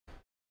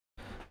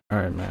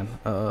Alright, man.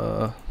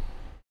 Hold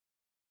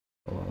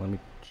on, let me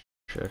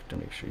check to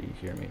make sure you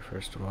hear me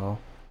first of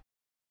all.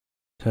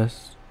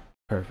 Test.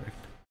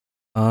 Perfect.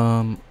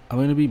 I'm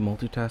gonna be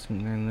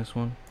multitasking in this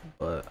one,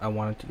 but I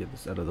wanted to get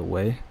this out of the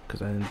way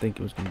because I didn't think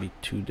it was gonna be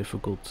too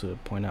difficult to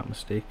point out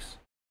mistakes.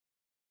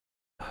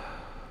 How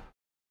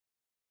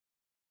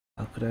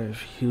could I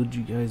have healed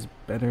you guys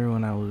better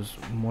when I was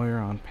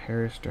Moira on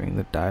Paris during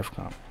the dive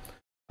comp?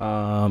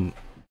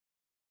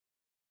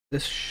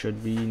 This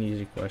should be an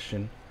easy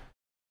question.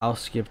 I'll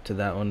skip to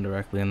that one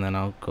directly and then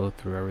I'll go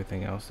through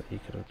everything else that you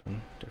could have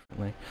done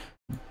differently.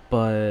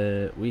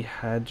 But I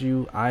had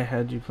you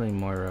playing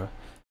Moira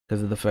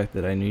because of the fact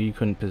that I knew you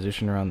couldn't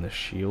position around the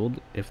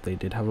shield if they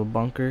did have a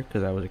bunker,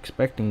 because I was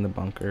expecting the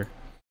bunker.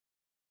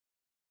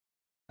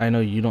 I know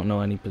you don't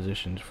know any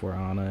positions for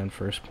Ana and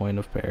first point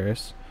of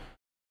Paris,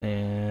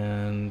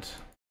 and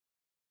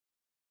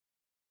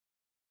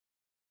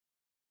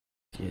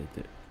yeah,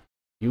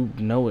 you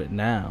know it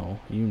now.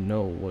 You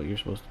know what you're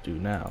supposed to do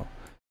now.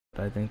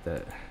 But I think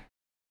that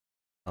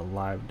a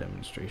live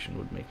demonstration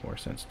would make more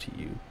sense to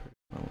you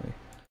personally.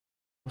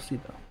 We'll see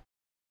though.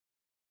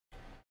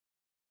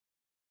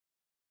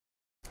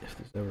 If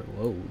this ever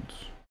loads.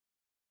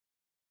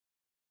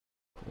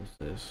 Close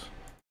this.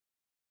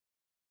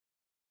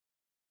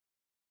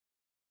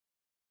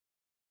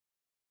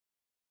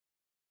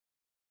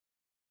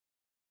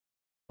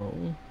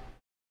 Oh.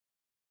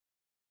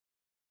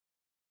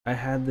 I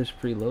had this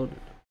preloaded.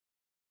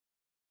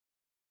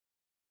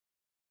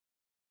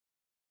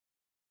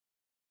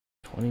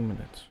 $20.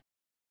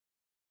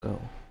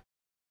 Go.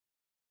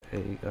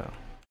 There you go.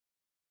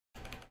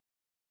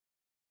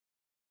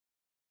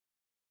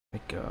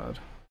 My god.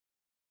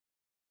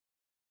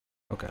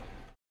 Okay.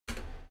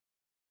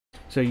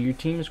 So your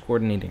team is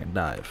coordinating a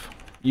dive.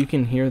 You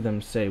can hear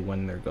them say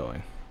when they're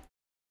going.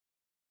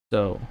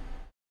 So,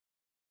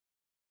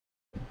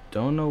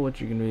 don't know what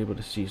you're going to be able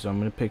to see, so I'm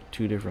going to pick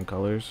two different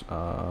colors.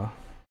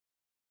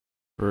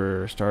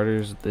 For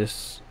starters,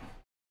 this,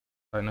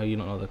 I know you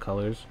don't know the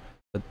colors,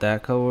 but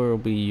that color will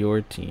be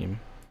your team.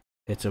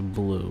 It's a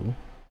blue.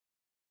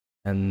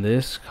 And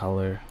this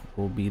color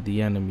will be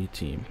the enemy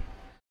team.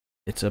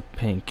 It's a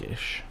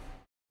pinkish.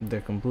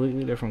 They're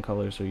completely different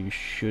colors, so you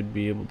should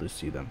be able to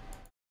see them.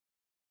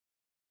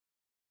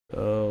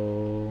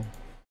 So,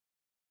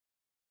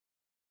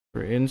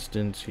 for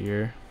instance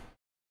here,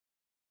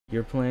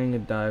 you're playing a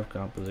dive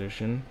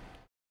composition.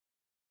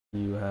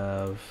 You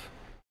have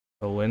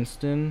a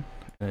Winston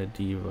and a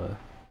Diva.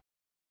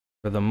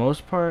 For the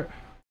most part,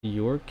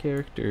 your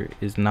character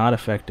is not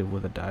effective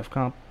with a dive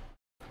comp,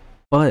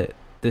 but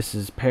this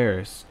is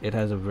Paris. It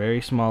has a very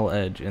small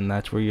edge, and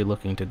that's where you're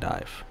looking to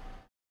dive.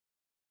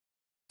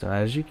 So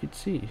as you can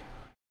see,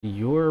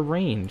 your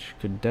range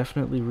could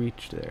definitely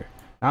reach there.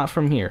 Not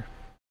from here.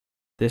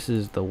 This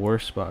is the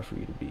worst spot for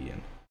you to be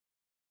in.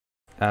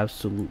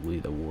 Absolutely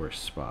the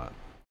worst spot.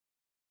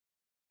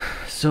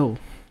 So,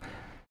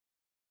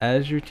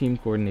 as your team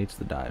coordinates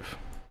the dive,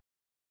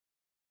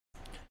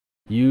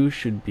 you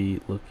should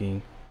be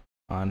looking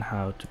on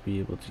how to be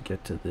able to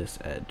get to this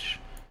edge.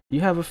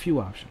 You have a few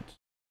options.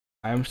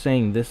 I'm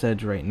saying this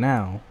edge right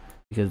now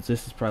because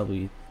this is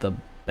probably the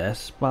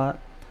best spot,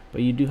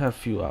 but you do have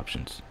few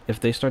options. If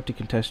they start to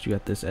contest you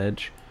at this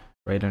edge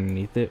right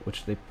underneath it,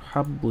 which they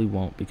probably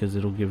won't because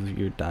it'll give you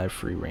your dive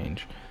free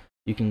range,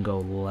 you can go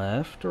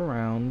left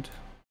around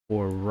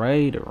or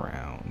right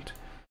around.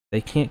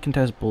 They can't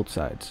contest both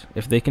sides.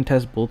 If they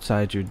contest both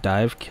sides, your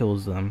dive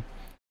kills them,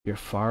 your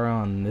far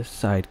on this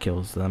side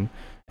kills them,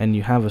 and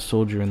you have a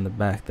soldier in the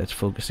back that's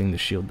focusing the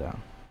shield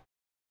down.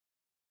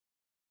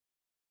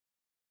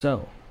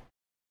 So,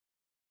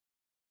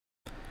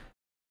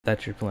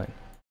 that's your plan.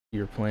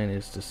 Your plan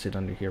is to sit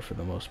under here for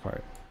the most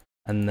part.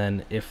 And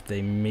then if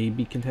they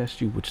maybe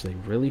contest you, which they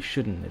really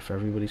shouldn't if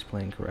everybody's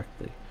playing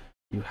correctly,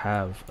 you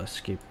have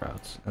escape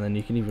routes. And then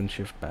you can even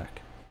shift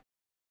back.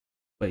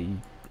 But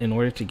in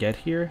order to get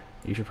here,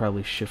 you should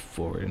probably shift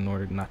forward in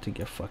order not to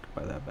get fucked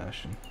by that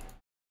bastion.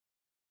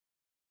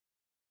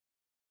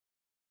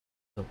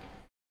 So,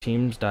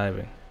 teams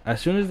diving.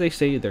 As soon as they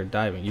say they're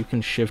diving, you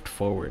can shift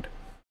forward.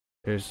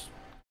 There's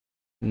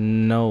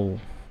nothing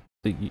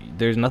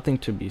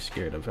to be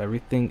scared of.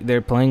 Everything,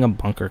 they're playing a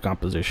bunker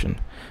composition.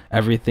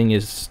 Everything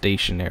is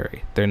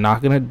stationary. They're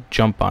not gonna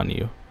jump on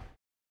you.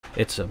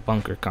 It's a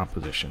bunker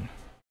composition.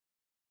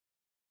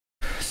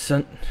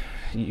 Son,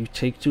 you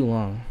take too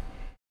long.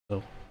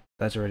 So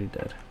that's already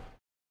dead.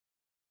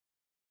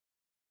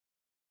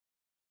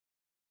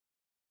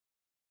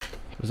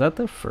 Was that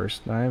the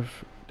first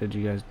dive? Did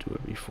you guys do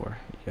it before?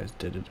 You guys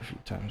did it a few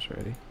times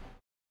already.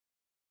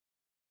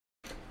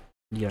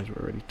 You guys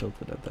were already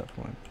tilted at that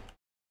point.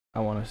 I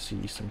want to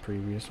see some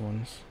previous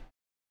ones.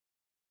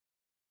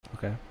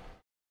 Okay.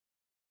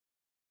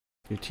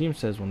 Your team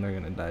says when they're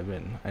going to dive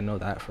in. I know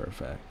that for a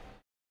fact.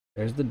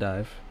 There's the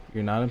dive.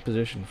 You're not in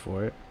position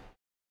for it.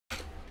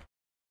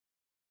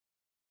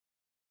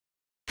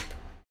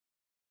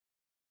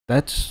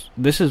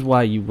 This is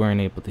why you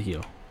weren't able to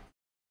heal.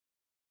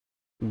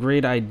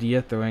 Great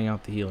idea throwing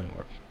out the healing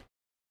orb.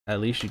 At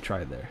least you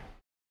tried there.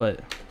 But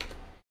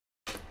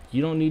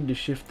You don't need to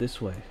shift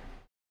this way.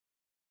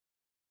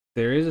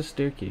 There is a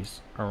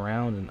staircase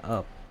around and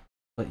up,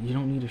 but you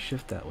don't need to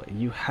shift that way.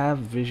 You have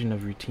vision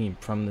of your team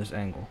from this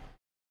angle.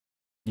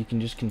 You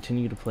can just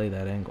continue to play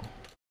that angle.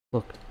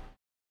 Look,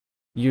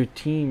 your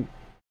team,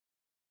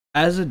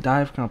 as a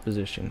dive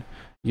composition,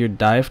 your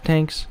dive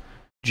tanks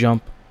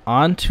jump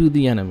onto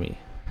the enemy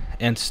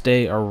and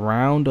stay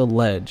around a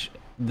ledge.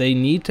 They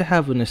need to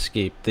have an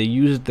escape. They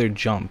use their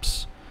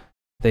jumps.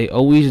 They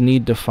always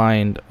need to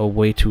find a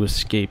way to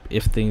escape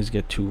if things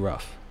get too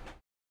rough.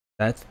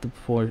 That's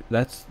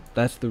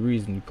the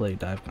reason you play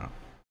dive comp.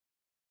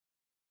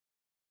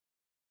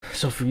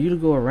 So for you to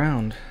go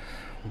around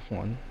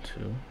 1,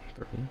 2,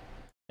 3,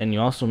 and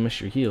you also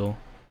miss your heal,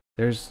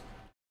 there's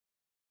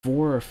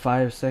 4 or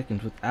 5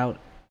 seconds without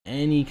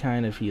any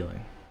kind of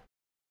healing.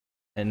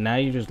 And now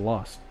you're just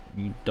lost.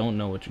 You don't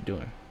know what you're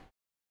doing.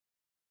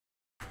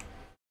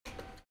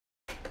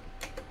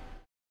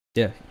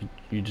 Yeah,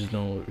 you just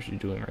know what you're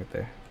doing right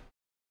there.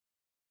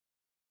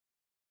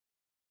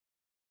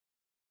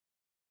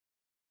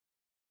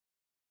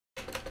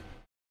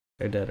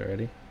 They're dead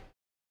already.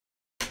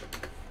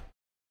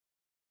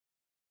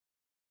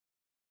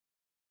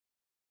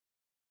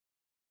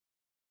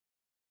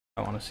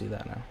 I want to see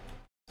that now.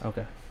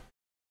 Okay.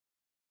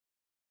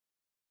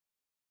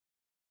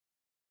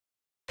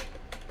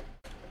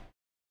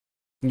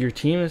 Your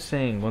team is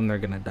saying when they're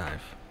gonna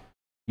dive.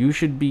 You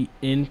should be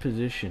in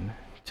position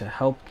to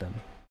help them.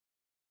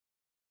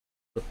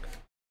 Look.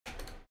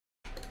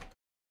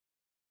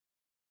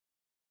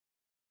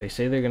 They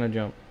say they're gonna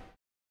jump.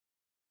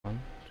 1,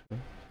 2,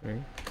 3.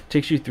 It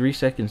takes you 3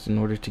 seconds in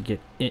order to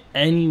get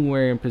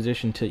anywhere in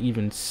position to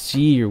even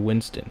see your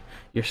Winston.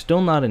 You're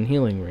still not in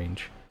healing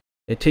range.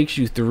 It takes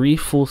you 3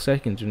 full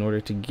seconds in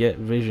order to get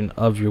vision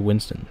of your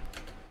Winston.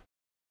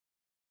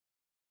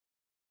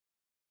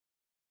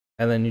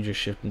 And then you just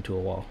shift into a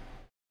wall.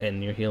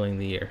 And you're healing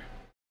the air.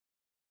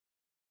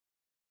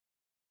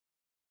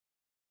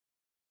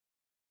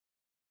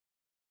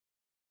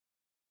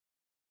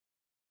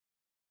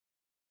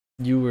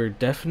 You were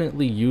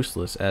definitely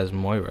useless as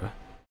Moira.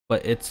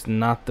 But it's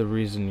not the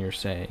reason you're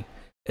saying.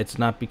 It's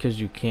not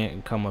because you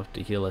can't come up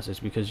to heal us. It's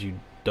because you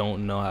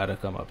don't know how to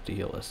come up to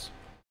heal us.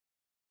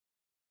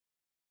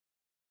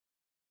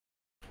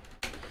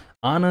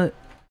 Ana,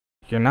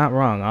 you're not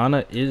wrong.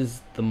 Ana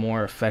is the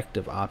more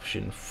effective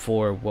option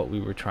for what we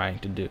were trying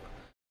to do.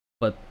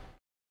 But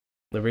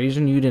the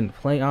reason you didn't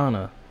play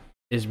Ana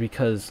is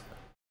because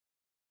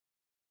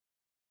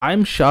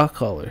I'm shot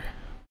caller.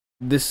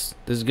 This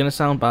is gonna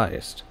sound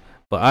biased,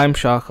 but I'm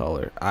shot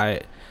caller.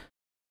 I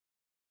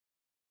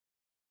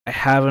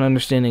have an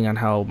understanding on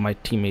how my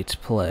teammates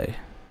play.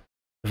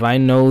 If I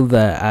know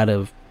that out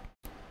of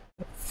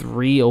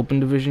 3 open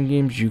division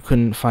games you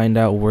couldn't find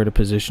out where to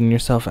position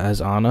yourself as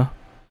Ana,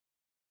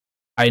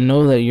 I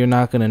know that you're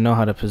not going to know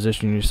how to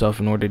position yourself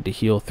in order to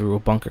heal through a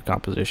bunker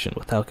composition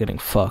without getting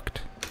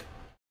fucked.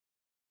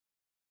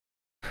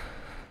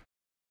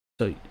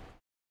 So,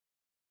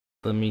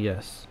 let me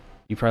guess.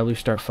 You probably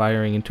start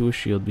firing into a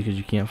shield because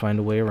you can't find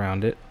a way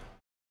around it.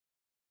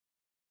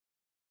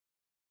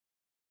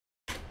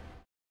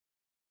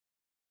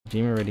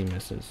 Team already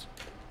misses.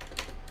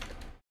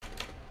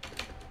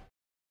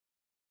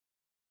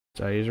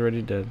 Zaya's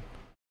already dead.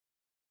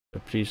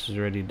 Baptiste is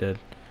already dead.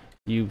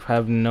 You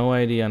have no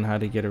idea on how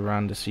to get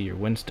around to see your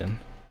Winston.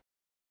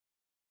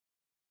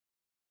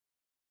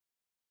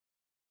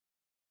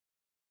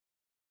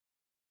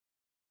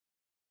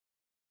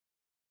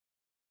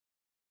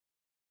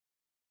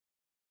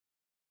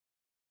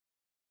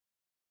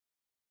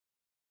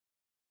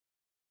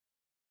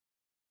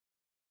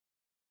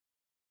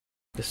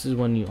 This is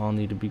when you all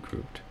need to be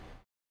grouped.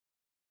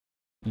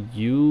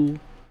 You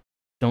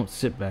don't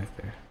sit back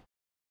there.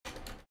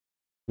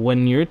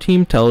 When your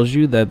team tells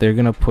you that they're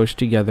going to push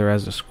together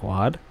as a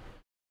squad,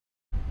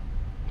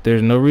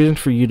 there's no reason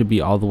for you to be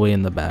all the way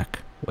in the back,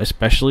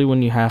 especially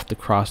when you have to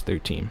cross their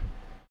team.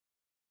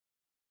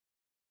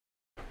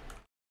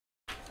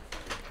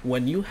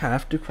 When you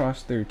have to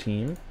cross their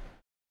team,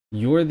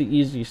 you're the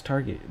easiest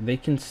target. They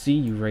can see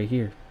you right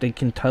here. They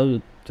can tell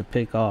you to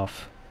pick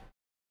off.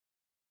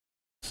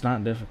 It's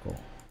not difficult.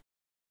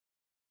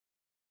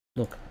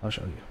 Look, I'll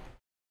show you.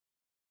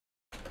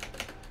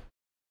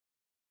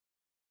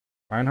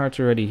 Reinhardt's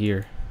already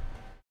here.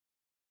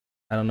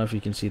 I don't know if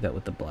you can see that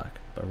with the black,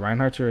 but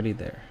Reinhardt's already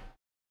there.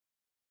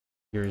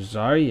 Your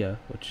Zarya,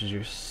 which is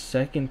your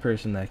second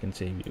person that can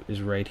save you,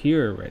 is right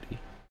here already.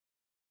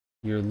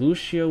 Your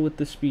Lucio with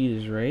the speed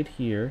is right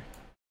here.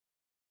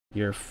 I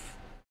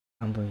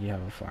don't think you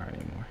have a fire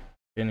anymore.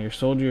 And your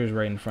soldier is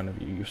right in front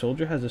of you. Your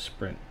soldier has a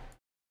sprint.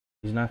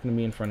 He's not going to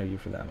be in front of you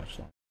for that much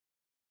longer.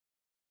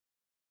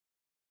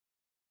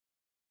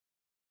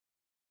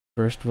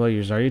 First of all,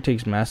 your Zarya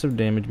takes massive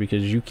damage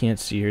because you can't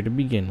see her to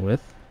begin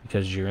with,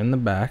 because you're in the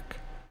back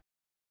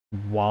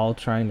while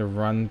trying to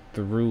run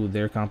through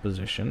their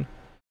composition.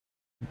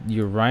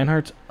 Your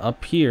Reinhardt's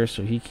up here,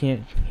 so he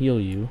can't heal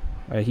you.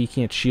 He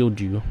can't shield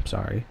you,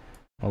 sorry,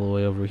 all the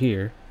way over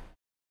here.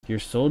 Your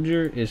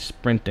soldier is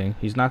sprinting.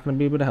 He's not going to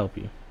be able to help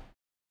you.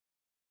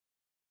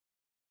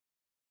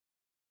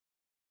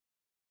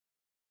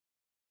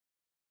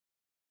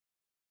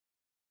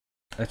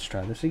 Let's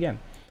try this again.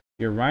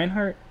 Your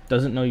Reinhardt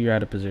doesn't know you're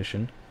out of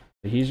position,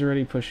 but he's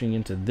already pushing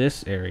into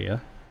this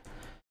area.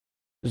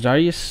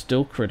 Zarya's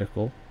still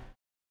critical.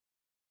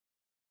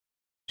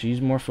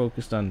 She's more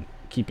focused on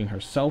keeping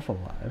herself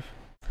alive.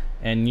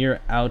 And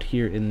you're out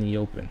here in the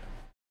open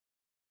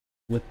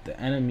with the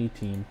enemy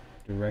team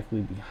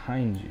directly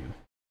behind you.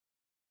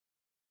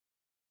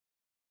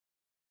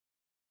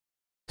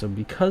 So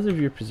because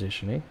of your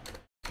positioning,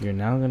 you're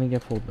now going to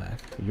get pulled back.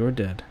 You're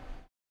dead.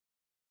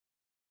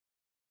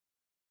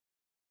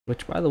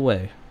 Which, by the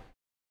way,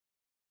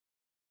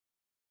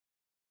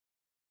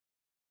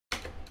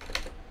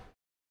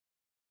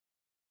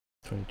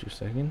 "22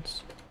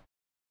 seconds.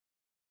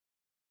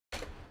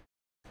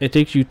 It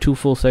takes you 2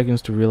 full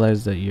seconds to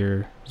realize that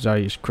your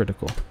Zarya is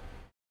critical.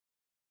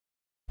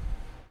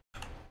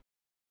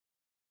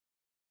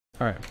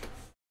 Alright.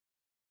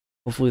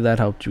 Hopefully that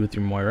helped you with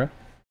your Moira.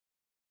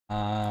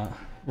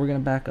 We're gonna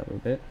back up a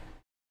bit.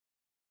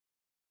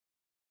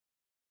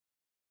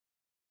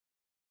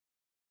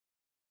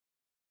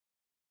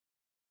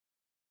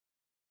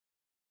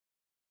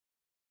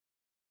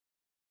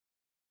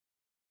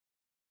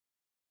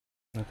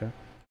 Okay.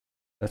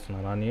 That's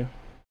not on you.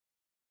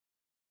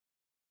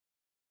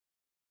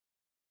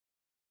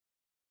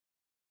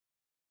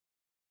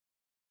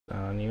 Not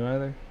on you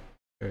either.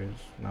 There's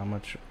not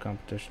much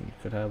competition you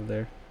could have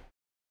there.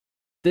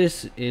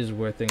 This is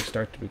where things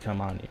start to become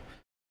on you.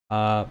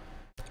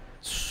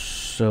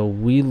 So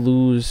we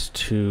lose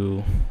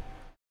to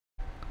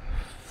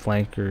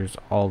flankers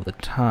all the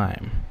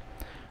time.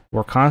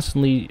 We're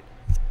constantly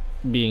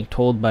being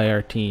told by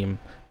our team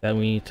that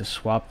we need to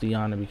swap the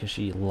Ana because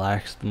she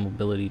lacks the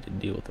mobility to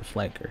deal with the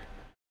flanker.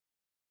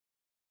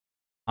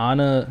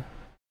 Ana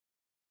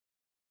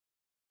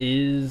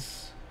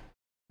is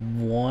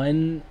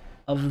one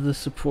of the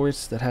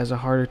supports that has a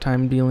harder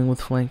time dealing with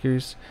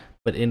flankers,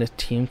 but in a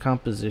team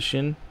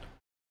composition,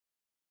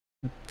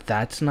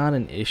 that's not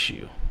an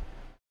issue.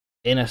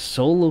 In a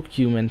solo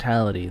queue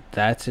mentality,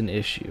 that's an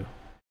issue.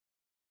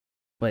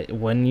 But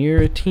when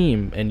you're a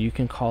team and you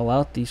can call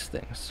out these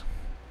things,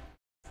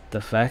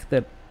 the fact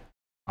that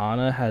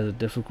Ana has a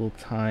difficult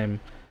time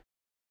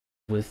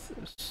with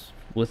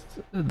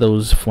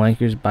those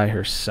flankers by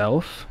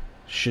herself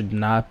should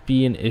not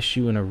be an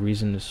issue and a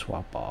reason to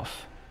swap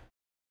off.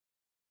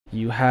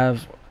 You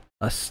have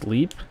a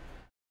sleep,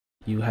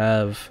 you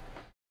have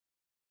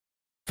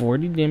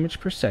 40 damage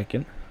per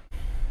second,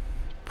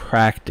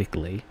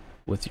 practically,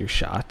 with your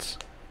shots.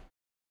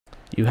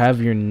 You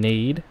have your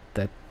nade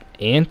that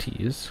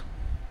antis.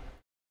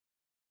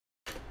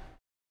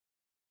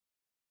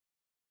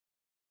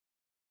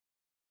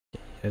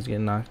 You guys get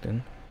knocked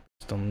in.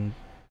 Based on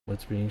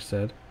what's being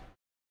said.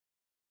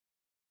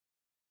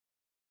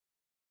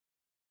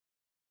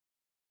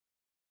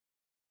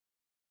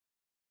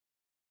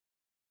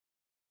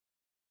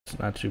 It's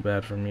not too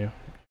bad from you.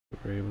 You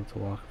were able to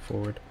walk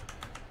forward.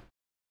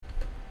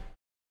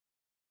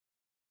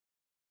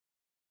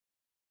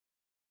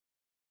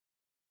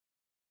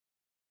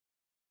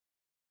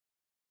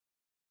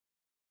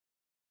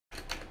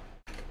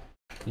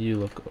 You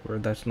look over.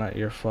 That's not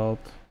your fault.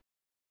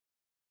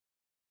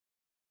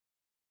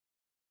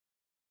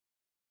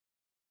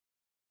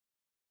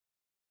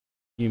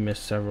 You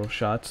missed several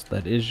shots.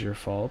 That is your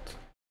fault.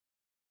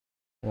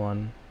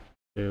 1,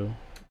 2.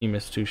 You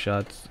missed 2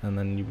 shots, and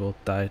then you both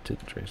die to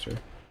the Tracer.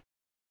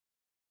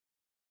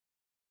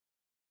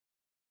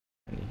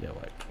 And you get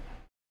wiped.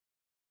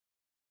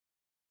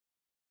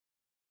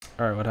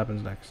 Alright, what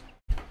happens next?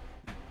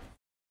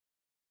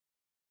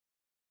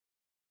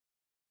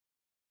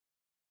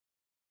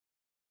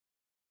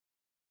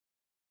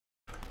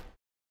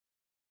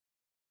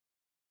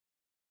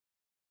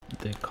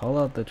 They call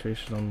out the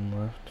Tracer on the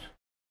left.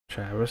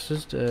 Travis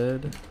is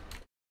dead.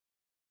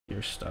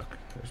 You're stuck.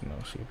 There's no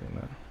escaping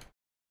that.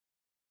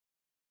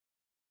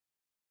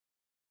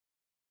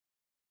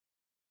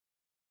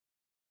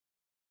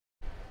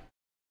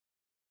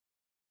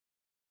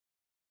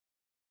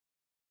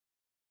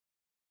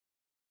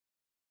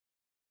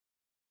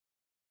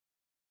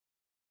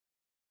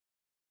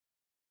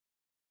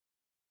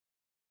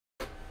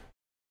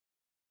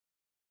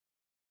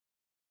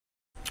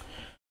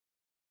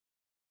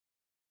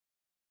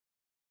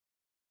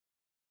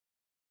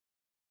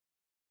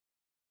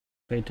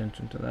 Pay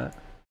attention to that.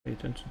 Pay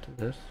attention to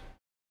this.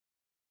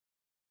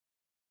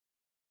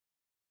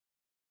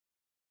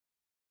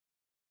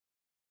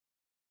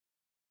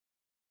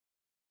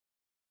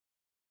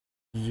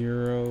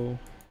 Zero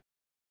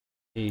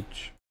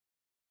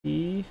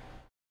HP.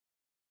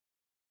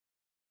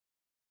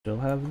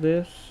 Still have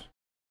this.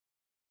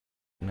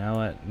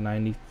 Now at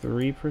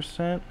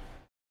 93%.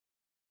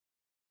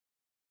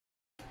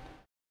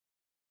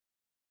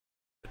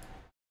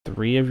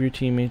 Three of your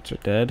teammates are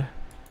dead.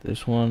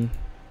 This one,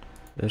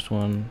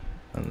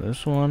 and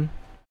this one.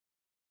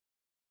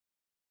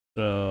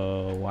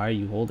 So why are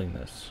you holding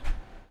this?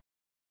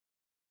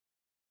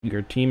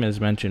 Your team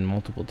has mentioned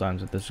multiple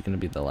times that this is going to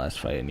be the last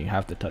fight and you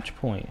have to touch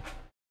point.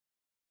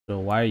 So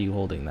why are you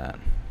holding that?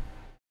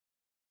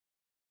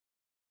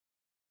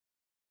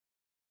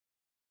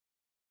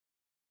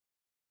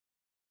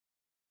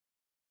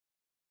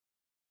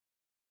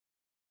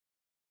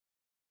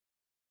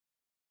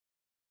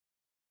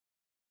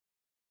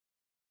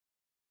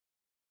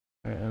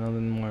 Alright, another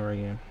Moira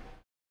game.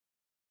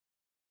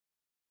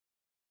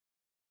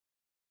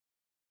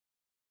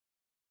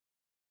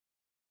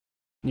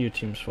 Your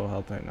team's full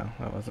health right now.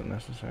 That wasn't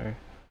necessary.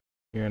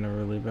 You're in a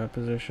really bad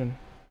position.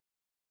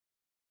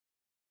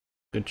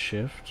 Good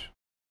shift.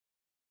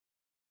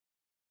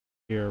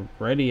 You're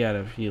already out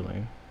of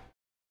healing.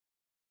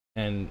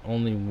 And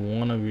only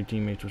one of your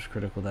teammates was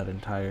critical that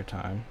entire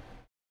time.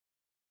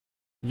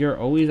 You're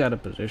always out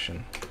of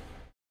position.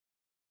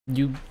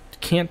 You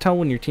can't tell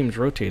when your team's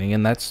rotating,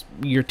 and that's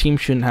your team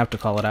shouldn't have to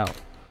call it out.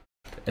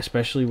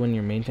 Especially when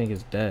your main tank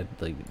is dead.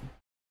 Like,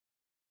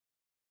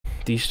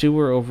 these two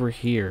were over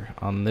here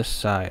on this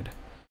side.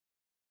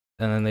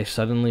 And then they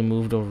suddenly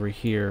moved over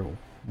here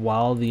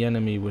while the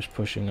enemy was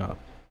pushing up.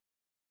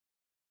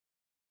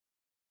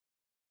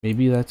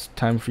 Maybe that's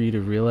time for you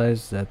to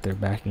realize that they're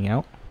backing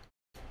out.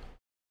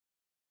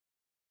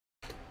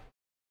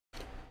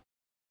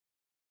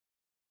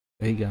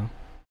 There you go.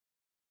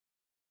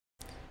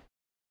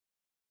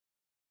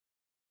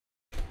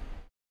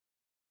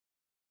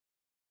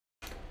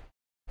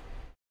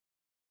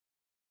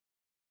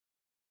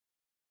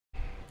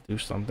 Do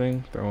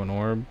something. Throw an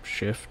orb.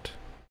 Shift.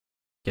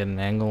 Get an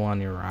angle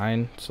on your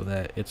Rhine so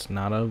that it's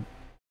not a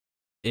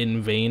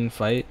in vain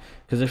fight.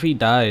 Because if he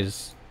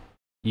dies,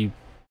 you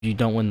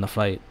don't win the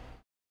fight.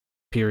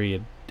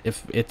 Period.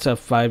 If it's a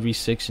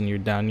 5v6 and you're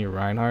down your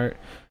Reinhardt,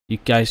 you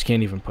guys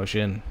can't even push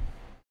in.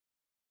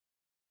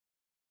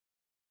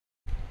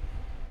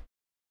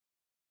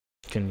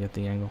 Couldn't get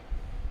the angle.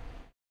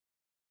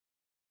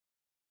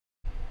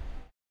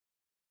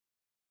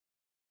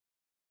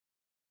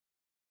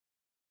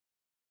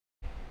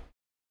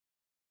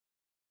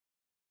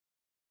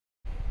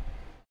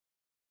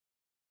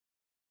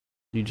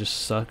 You just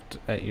sucked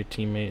at your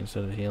teammate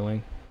instead of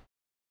healing.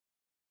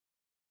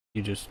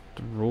 You just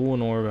threw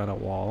an orb at a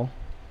wall.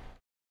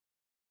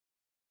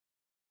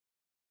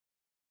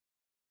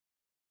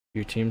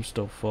 Your team's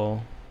still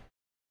full.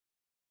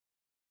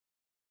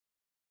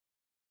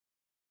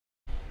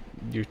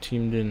 Your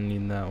team didn't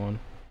need that one.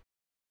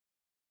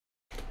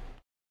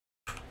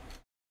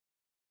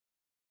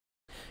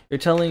 You're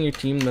telling your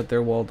team that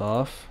they're walled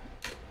off,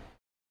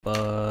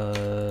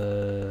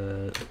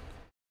 but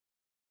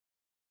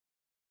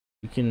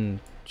you can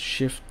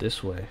shift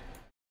this way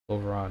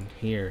over on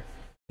here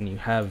and you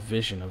have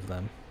vision of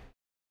them.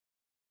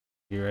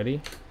 You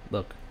ready?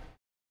 Look.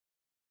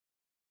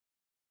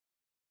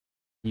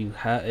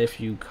 If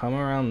you come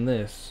around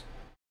this,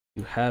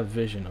 you have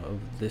vision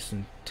of this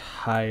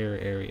entire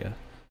area.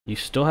 You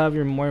still have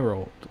your Moira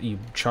ult. You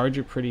charge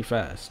it pretty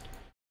fast.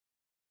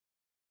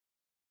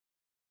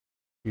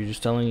 You're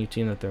just telling your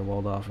team that they're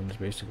walled off and it's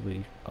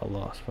basically a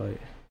lost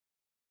fight.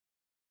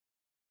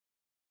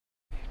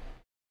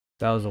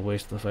 That was a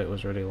waste. The fight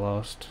was already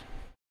lost.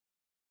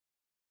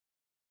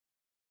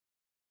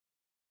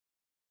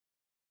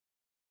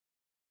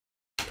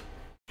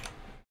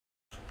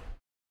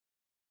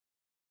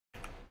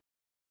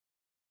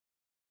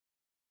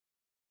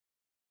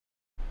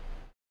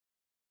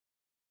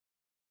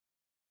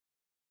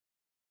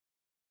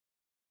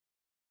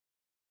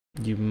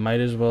 You might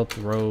as well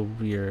throw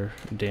your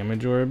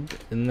damage orb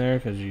in there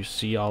because you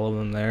see all of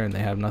them there and they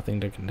have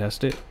nothing to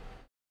contest it.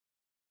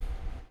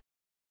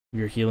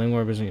 Your healing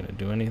orb isn't going to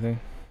do anything.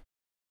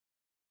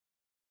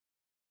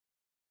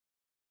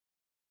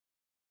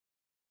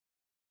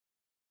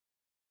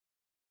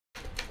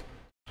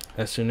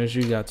 As soon as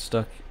you got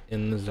stuck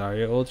in the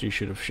Zarya ult, you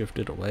should have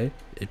shifted away.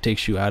 It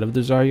takes you out of the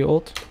Zarya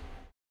ult.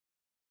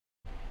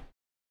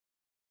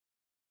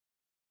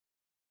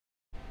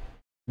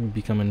 You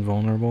become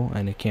invulnerable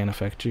and it can't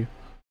affect you.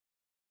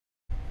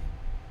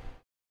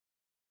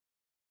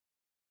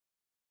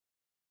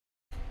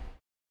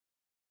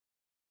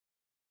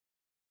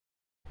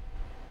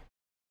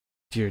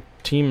 Your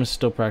team is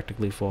still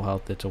practically full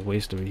health. It's a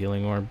waste of a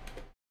healing orb.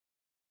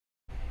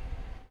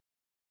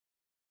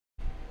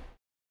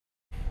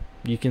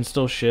 You can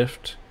still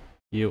shift.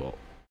 The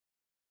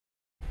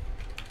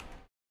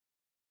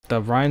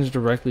Rhine's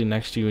directly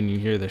next to you and you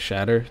hear the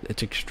shatter.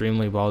 It's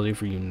extremely ballsy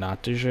for you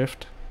not to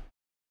shift.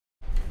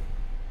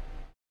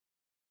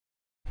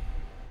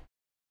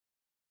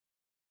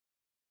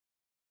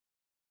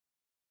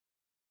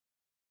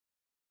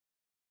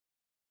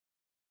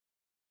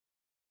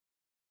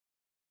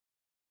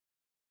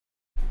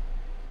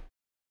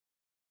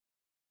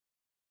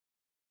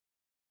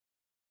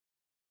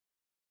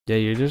 Yeah,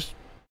 you're just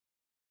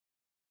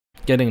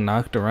getting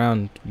knocked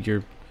around.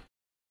 You're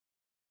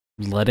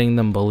letting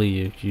them bully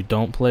you. You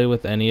don't play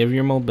with any of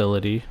your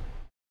mobility.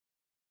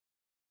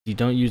 You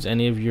don't use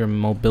any of your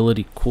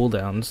mobility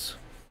cooldowns,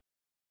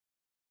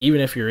 even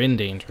if you're in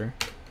danger.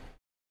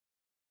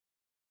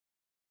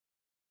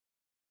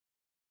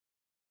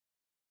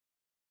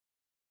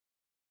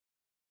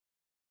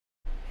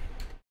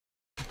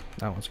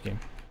 That one's a game.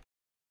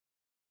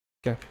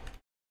 Okay.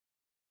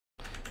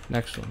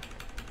 Next one.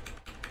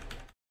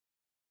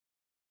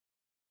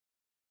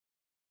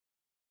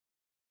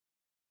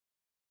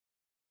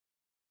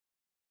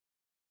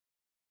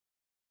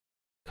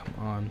 Come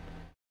on.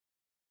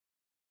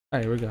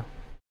 Alright, here we go.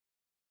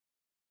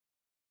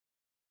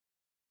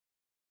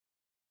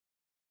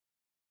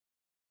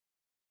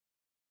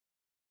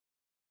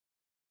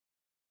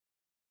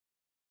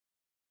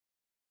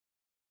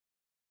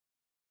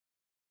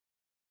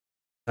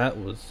 That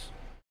was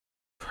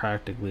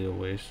practically a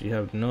waste. You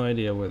have no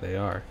idea where they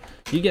are.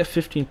 You get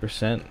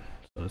 15%,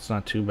 so it's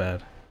not too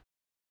bad.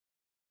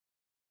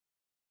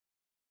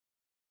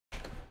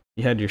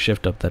 You had your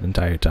shift up that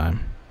entire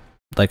time.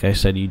 Like I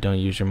said, you don't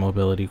use your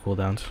mobility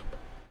cooldowns.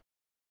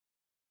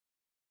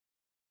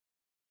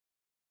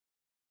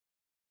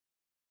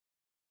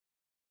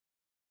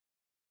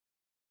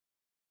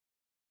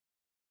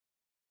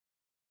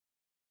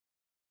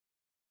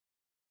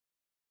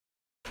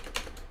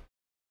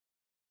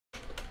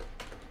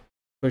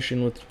 Push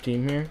in with your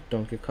team here.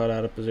 Don't get caught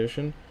out of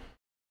position.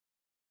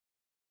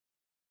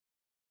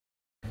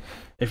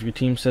 If your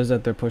team says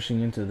that they're pushing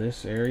into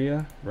this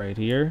area right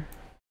here,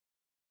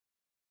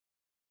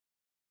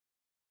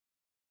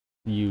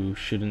 you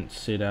shouldn't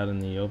sit out in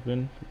the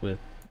open with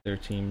their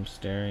team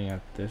staring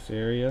at this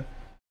area.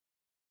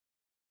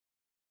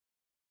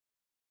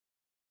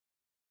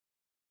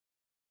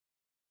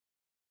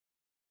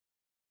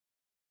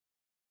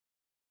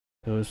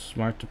 It was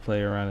smart to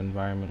play around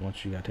environment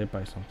once you got hit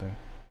by something.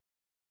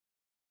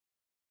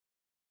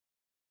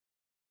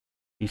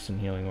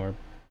 Decent healing orb.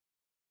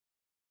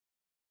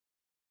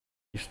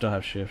 You still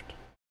have shift.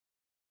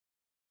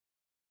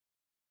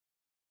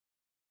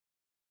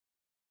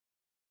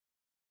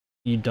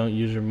 You don't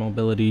use your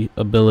mobility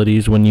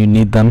abilities when you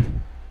need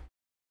them.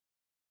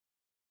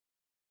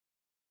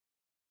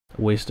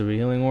 A waste of a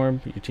healing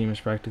orb. Your team is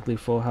practically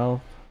full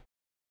health.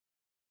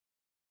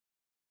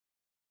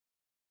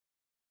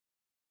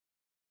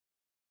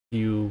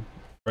 You,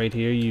 right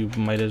here, you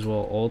might as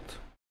well ult.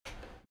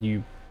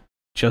 You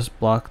just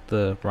block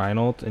the Rhine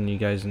ult and you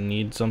guys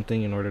need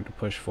something in order to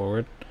push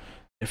forward.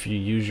 If you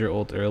use your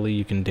ult early,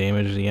 you can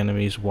damage the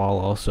enemies while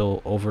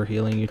also over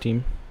healing your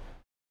team.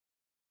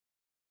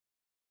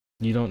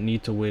 You don't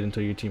need to wait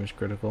until your team is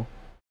critical.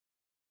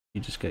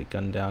 You just get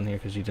gunned down here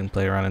because you didn't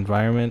play around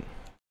environment.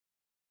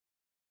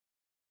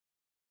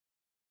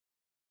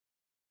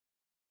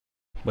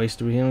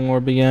 Waste of a healing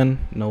orb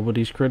again.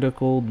 Nobody's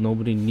critical.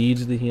 Nobody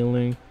needs the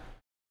healing.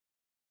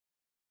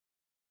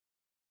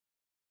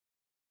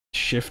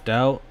 Shift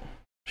out.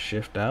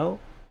 Shift out.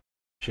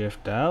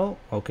 Shift out.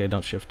 Okay,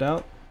 don't shift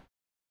out.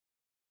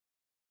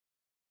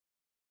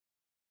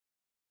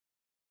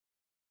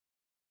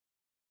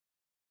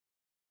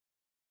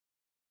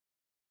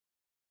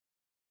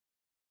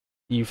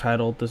 You've had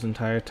ult this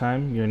entire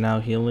time. You're now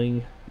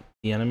healing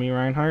the enemy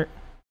Reinhardt.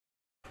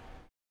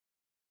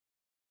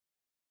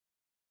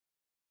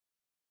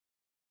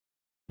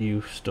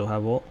 You still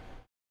have ult.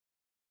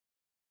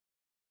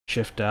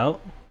 Shift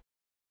out.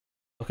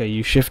 Okay,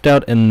 you shift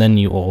out and then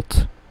you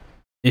ult.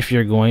 If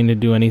you're going to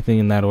do anything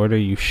in that order,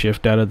 you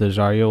shift out of the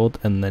Zarya ult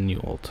and then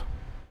you ult.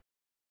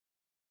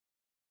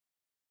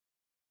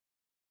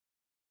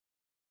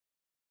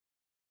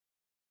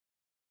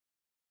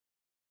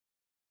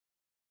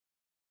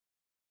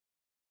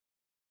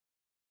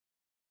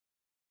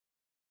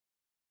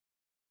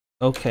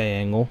 Okay,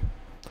 Angle.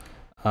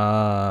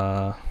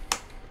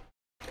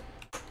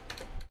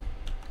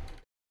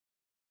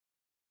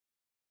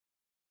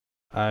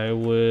 I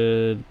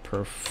would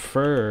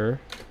prefer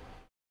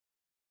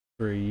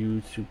for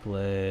you to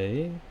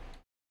play.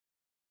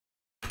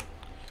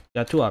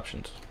 Got two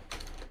options.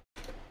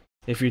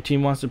 If your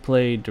team wants to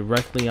play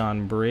directly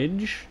on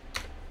bridge,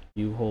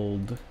 you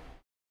hold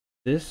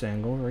this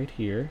angle right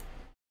here,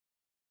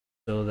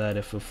 so that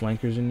if a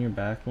flanker's in your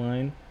back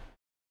line,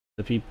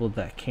 the people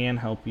that can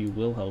help you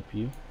will help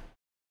you.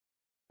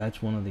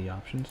 That's one of the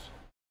options.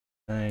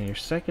 And your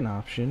second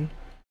option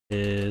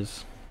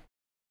is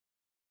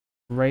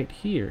right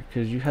here,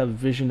 because you have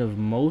vision of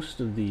most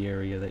of the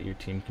area that your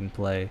team can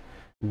play,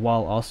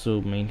 while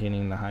also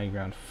maintaining the high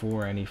ground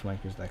for any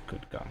flankers that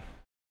could come.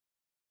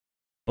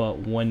 But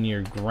when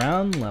you're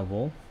ground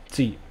level,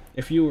 see,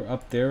 if you were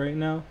up there right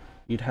now,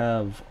 you'd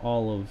have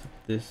all of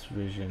this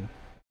vision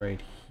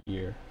right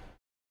here.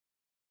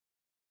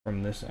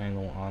 From this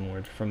angle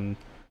onward, from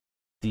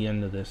the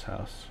end of this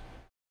house.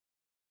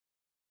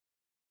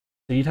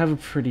 So you'd have a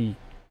pretty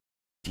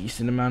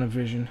decent amount of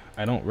vision.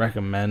 I don't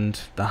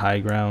recommend the high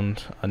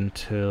ground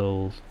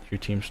until your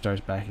team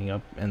starts backing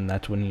up, and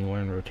that's when you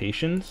learn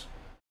rotations.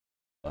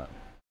 But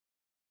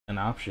an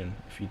option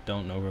if you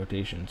don't know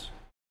rotations.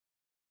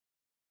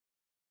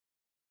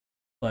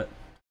 But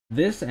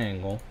this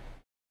angle,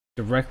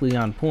 directly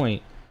on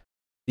point,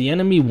 the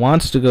enemy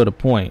wants to go to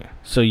point.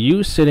 So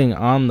you sitting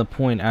on the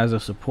point as a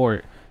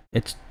support,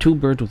 it's two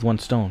birds with one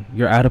stone.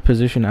 You're out of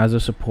position as a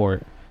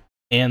support,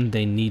 and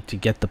they need to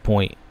get the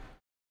point.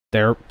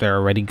 They're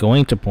already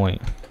going to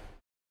point.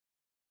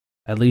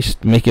 At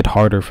least make it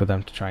harder for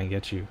them to try and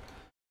get you.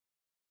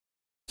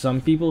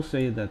 Some people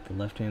say that the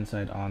left-hand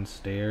side on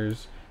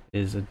stairs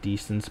is a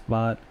decent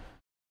spot.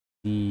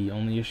 The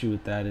only issue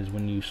with that is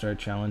when you start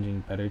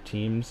challenging better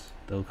teams,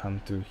 they'll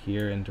come through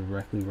here and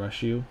directly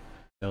rush you.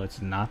 So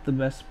it's not the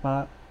best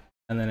spot.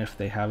 And then if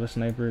they have a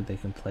sniper, they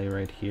can play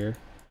right here.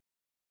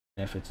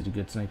 And if it's a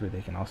good sniper,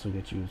 they can also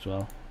get you as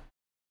well.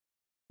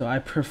 So I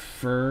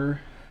prefer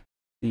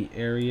the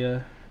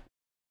area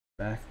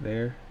back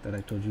there that I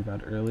told you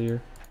about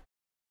earlier.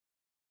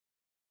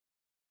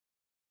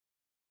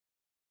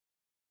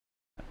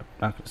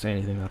 not gonna say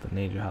anything about the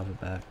nade. You'll have it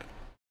back.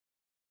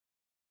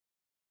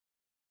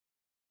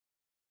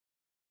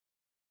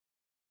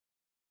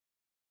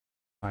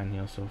 Fine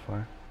heal so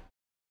far.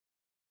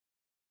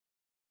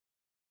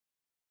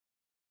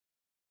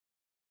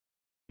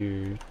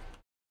 You're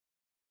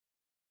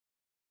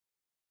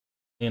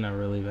in a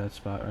really bad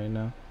spot right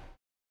now.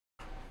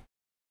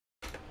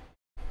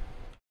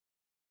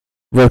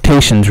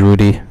 Rotations,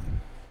 Rudy.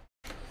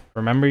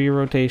 Remember your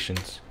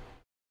rotations.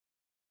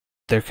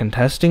 They're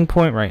contesting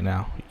point right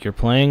now. You're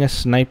playing a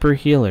sniper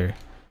healer.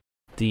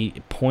 The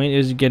point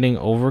is getting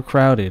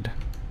overcrowded.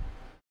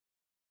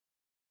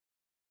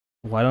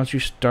 Why don't you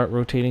start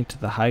rotating to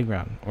the high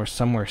ground or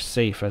somewhere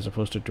safe as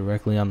opposed to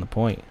directly on the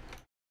point?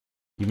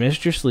 You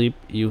missed your sleep.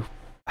 You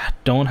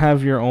don't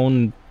have your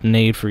own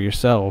nade for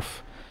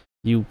yourself.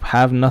 You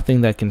have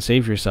nothing that can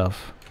save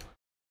yourself.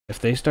 If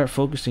they start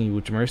focusing you,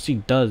 which Mercy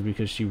does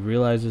because she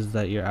realizes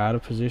that you're out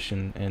of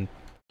position and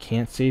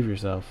can't save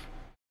yourself,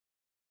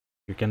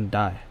 you're gonna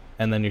die.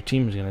 And then your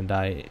team is gonna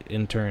die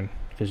in turn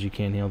because you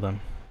can't heal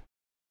them.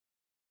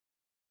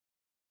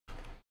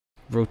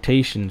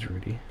 Rotations,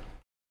 Rudy.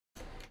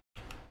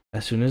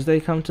 As soon as they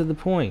come to the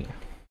point,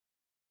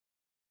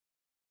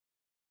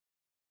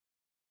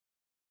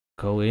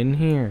 go in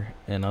here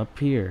and up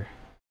here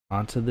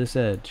onto this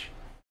edge.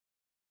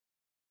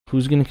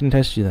 Who's going to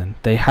contest you then?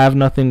 They have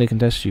nothing to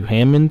contest you.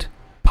 Hammond?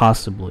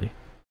 Possibly.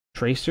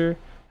 Tracer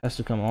has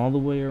to come all the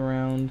way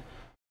around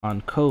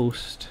on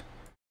coast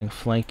and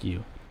flank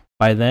you.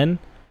 By then,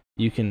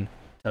 you can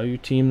tell your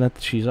team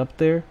that she's up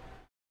there,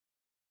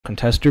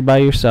 contest her by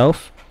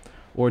yourself,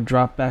 or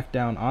drop back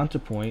down onto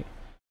point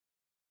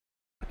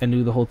and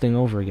do the whole thing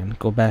over again.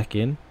 Go back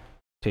in,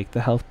 take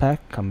the health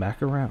pack, come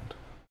back around.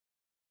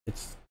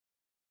 It's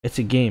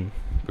a game,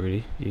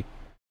 Rudy. You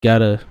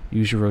gotta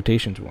use your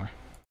rotations more.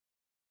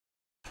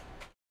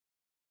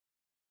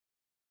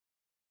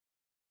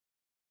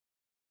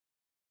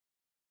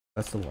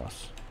 That's the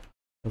loss.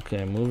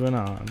 Okay, moving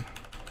on.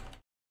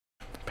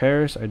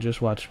 Paris, I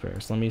just watched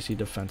Paris. Let me see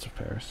defensive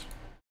Paris.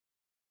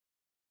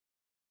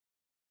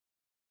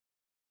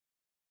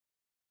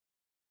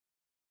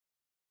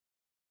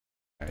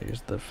 Alright,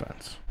 here's the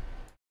defense.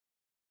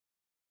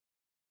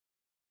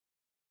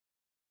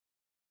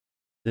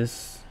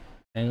 This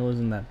angle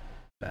isn't that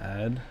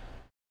bad.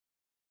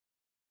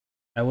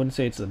 I wouldn't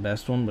say it's the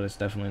best one, but it's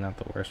definitely not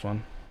the worst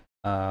one.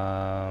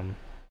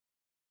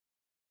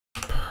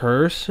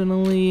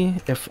 Personally,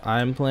 if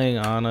I'm playing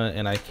Ana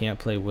and I can't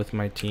play with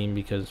my team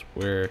because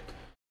we're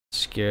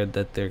scared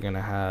that they're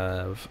gonna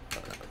have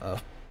a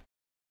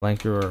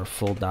flanker or a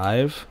full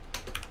dive,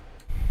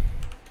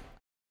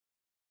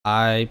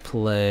 I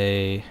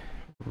play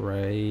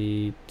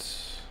right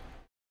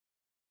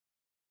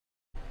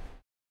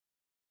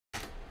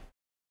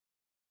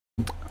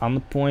on the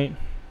point.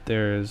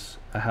 There's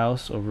a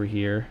house over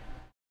here.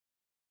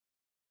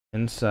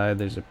 Inside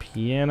there's a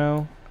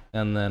piano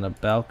and then a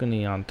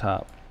balcony on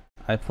top.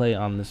 I play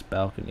on this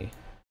balcony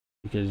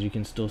because you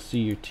can still see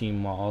your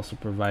team while also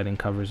providing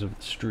covers of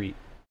the street.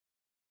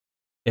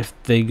 If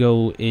they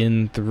go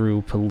in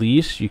through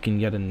police, you can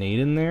get a nade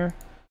in there,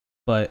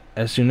 but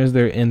as soon as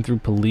they're in through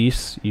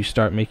police, you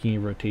start making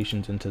your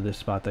rotations into this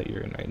spot that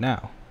you're in right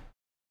now.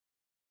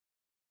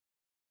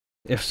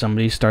 If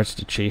somebody starts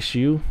to chase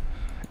you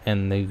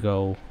and they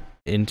go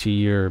into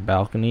your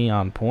balcony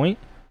on point,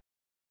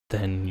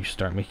 then you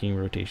start making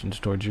rotations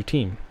towards your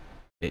team.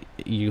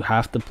 You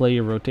have to play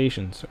your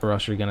rotations or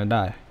else you're gonna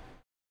die.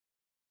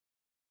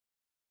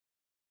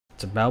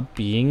 It's about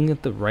being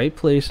at the right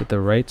place at the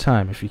right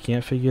time. If you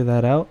can't figure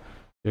that out,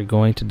 you're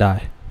going to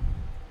die.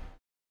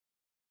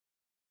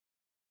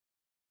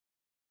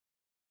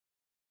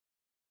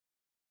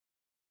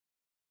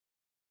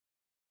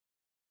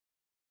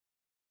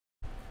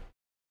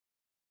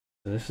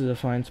 This is a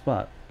fine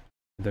spot.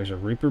 There's a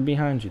Reaper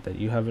behind you that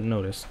you haven't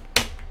noticed.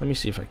 Let me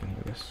see if I can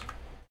hear this.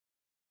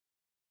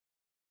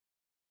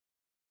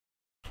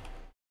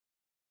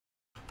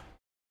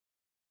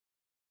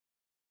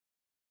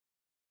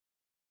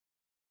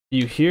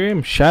 You hear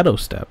him shadow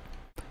step.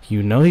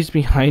 You know he's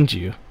behind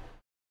you.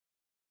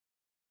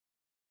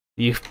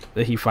 He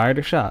fired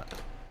a shot.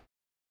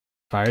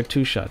 Fired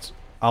 2 shots.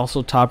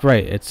 Also top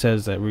right, it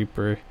says that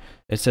Reaper.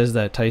 It says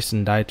that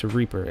Tyson died to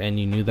Reaper, and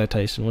you knew that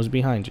Tyson was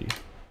behind you.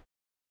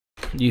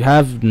 You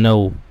have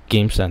no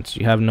game sense.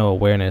 You have no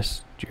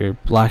awareness. You're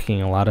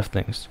lacking a lot of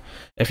things.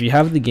 If you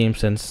have the game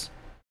sense,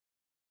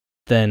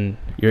 then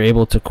you're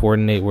able to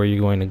coordinate where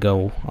you're going to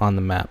go on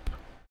the map.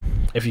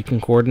 If you can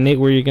coordinate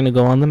where you're going to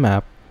go on the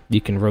map, you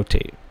can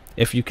rotate.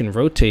 If you can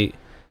rotate,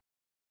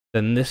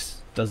 then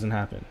this doesn't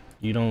happen.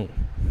 You don't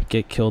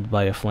get killed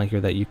by a flanker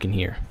that you can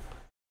hear.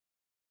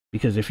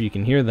 Because if you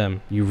can hear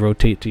them, you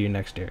rotate to your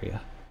next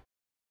area.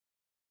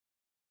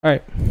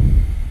 Alright.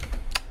 I'm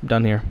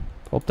done here.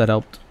 Hope that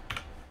helped.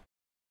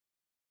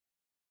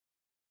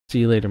 See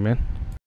you later, man.